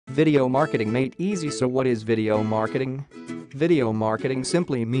Video marketing made easy. So what is video marketing? Video marketing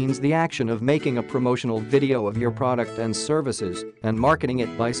simply means the action of making a promotional video of your product and services and marketing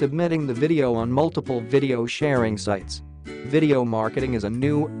it by submitting the video on multiple video sharing sites. Video marketing is a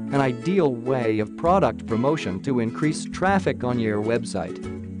new and ideal way of product promotion to increase traffic on your website.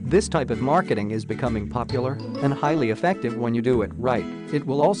 This type of marketing is becoming popular and highly effective when you do it right. It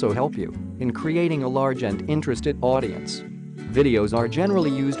will also help you in creating a large and interested audience. Videos are generally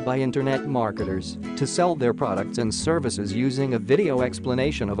used by internet marketers to sell their products and services using a video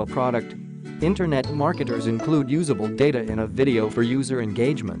explanation of a product. Internet marketers include usable data in a video for user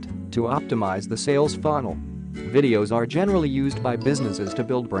engagement to optimize the sales funnel. Videos are generally used by businesses to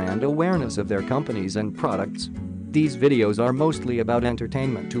build brand awareness of their companies and products. These videos are mostly about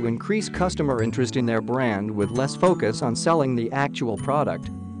entertainment to increase customer interest in their brand with less focus on selling the actual product.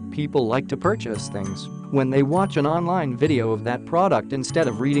 People like to purchase things when they watch an online video of that product instead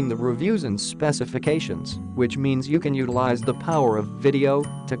of reading the reviews and specifications, which means you can utilize the power of video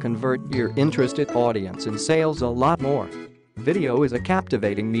to convert your interested audience in sales a lot more. Video is a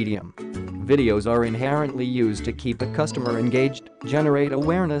captivating medium. Videos are inherently used to keep a customer engaged, generate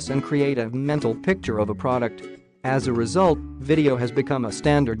awareness, and create a mental picture of a product. As a result, video has become a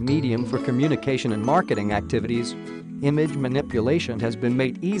standard medium for communication and marketing activities. Image manipulation has been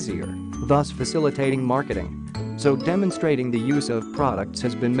made easier, thus facilitating marketing. So demonstrating the use of products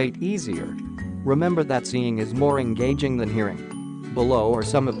has been made easier. Remember that seeing is more engaging than hearing. Below are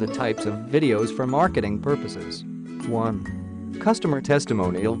some of the types of videos for marketing purposes. 1. Customer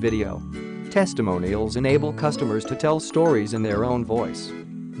testimonial video. Testimonials enable customers to tell stories in their own voice.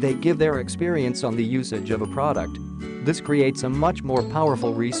 They give their experience on the usage of a product. This creates a much more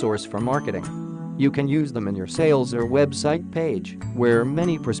powerful resource for marketing. You can use them in your sales or website page, where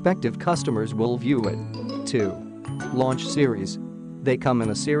many prospective customers will view it. 2. Launch series. They come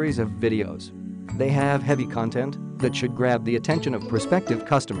in a series of videos. They have heavy content that should grab the attention of prospective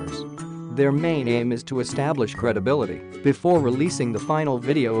customers. Their main aim is to establish credibility before releasing the final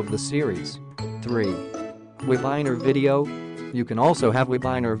video of the series. 3. Webinar video. You can also have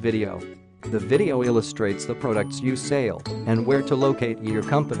webinar video. The video illustrates the products you sell and where to locate your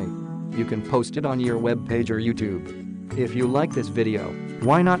company. You can post it on your web page or YouTube. If you like this video,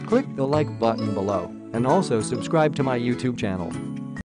 why not click the like button below and also subscribe to my YouTube channel.